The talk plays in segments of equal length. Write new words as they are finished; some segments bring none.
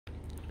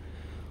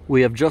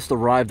We have just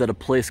arrived at a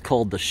place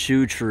called the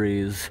Shoe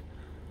Trees.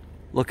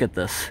 Look at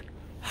this.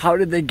 How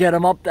did they get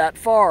them up that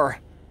far?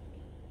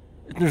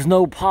 There's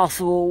no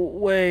possible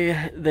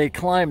way they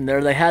climbed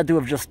there. They had to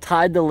have just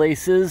tied the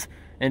laces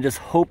and just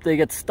hope they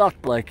get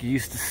stuck like you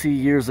used to see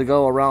years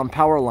ago around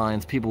power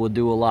lines. People would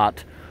do a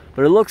lot.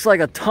 But it looks like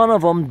a ton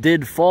of them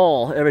did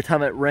fall every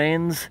time it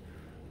rains.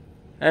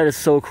 That is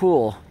so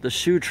cool. The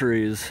Shoe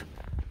Trees.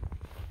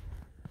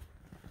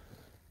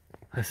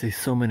 I see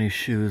so many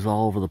shoes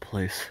all over the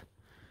place.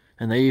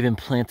 And they even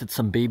planted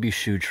some baby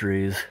shoe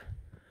trees.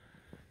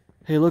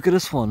 Hey, look at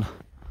this one.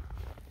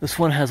 This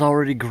one has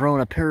already grown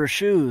a pair of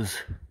shoes.